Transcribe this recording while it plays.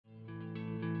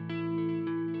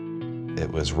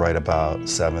It was right about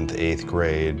 7th, 8th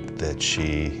grade that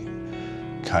she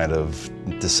kind of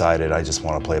decided, I just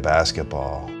want to play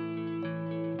basketball.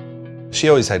 She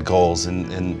always had goals,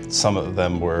 and some of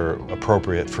them were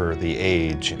appropriate for the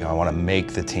age. You know, I want to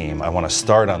make the team, I want to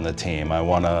start on the team, I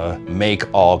want to make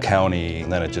all county,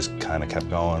 and then it just kind of kept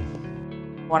going.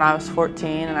 When I was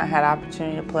 14 and I had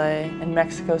opportunity to play in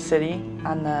Mexico City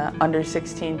on the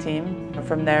under-16 team,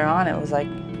 from there on it was like,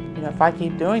 you know, if I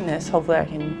keep doing this, hopefully I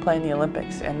can play in the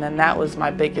Olympics, and then that was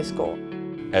my biggest goal.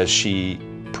 As she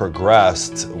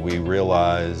progressed, we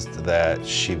realized that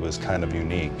she was kind of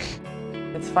unique.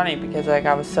 It's funny because like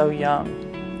I was so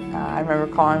young. I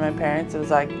remember calling my parents, it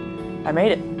was like, I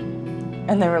made it.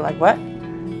 And they were like, what?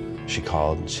 She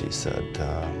called and she said,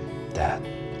 Dad,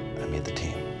 I made the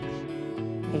team.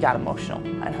 He got emotional,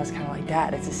 and I was kind of like,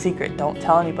 Dad, it's a secret, don't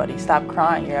tell anybody, stop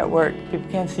crying, you're at work, people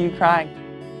can't see you crying.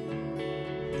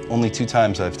 Only 2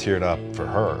 times I've teared up for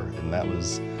her, and that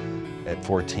was at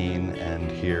 14 and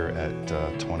here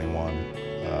at 21.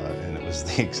 And it was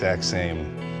the exact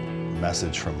same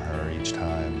message from her each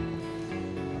time.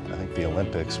 I think the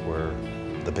Olympics were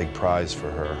the big prize for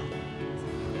her.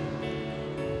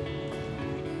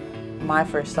 My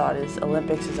first thought is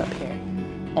Olympics is up here.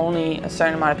 Only a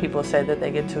certain amount of people say that they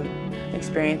get to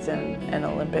experience an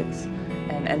Olympics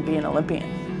and be an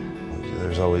Olympian.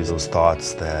 There's always those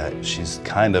thoughts that she's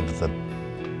kind of the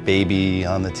baby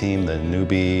on the team, the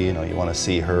newbie. You know, you want to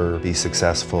see her be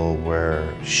successful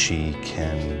where she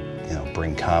can, you know,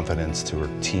 bring confidence to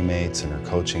her teammates and her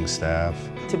coaching staff.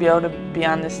 To be able to be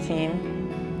on this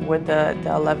team with the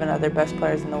 11 other best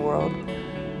players in the world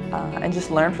and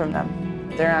just learn from them.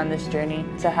 They're on this journey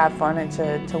to have fun and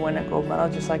to win a gold medal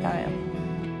just like I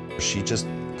am. She just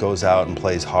goes out and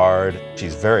plays hard.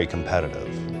 She's very competitive.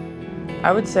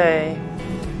 I would say,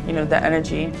 you know, the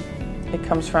energy, it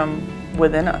comes from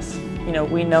within us. You know,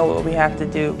 we know what we have to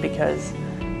do because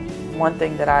one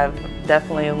thing that I've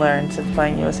definitely learned since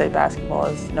playing USA basketball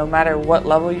is no matter what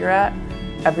level you're at,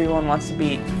 everyone wants to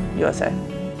beat USA.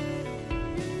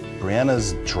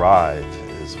 Breanna's drive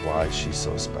is why she's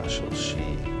so special.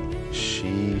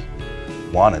 She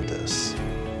wanted this.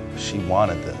 She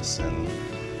wanted this, and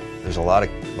there's a lot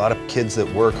of kids that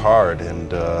work hard,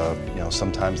 and you know,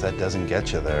 sometimes that doesn't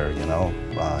get you there. You know,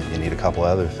 you need a couple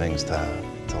other things to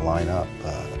line up.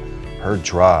 Her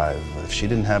drive. If she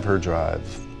didn't have her drive,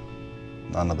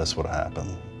 none of this would have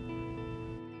happened.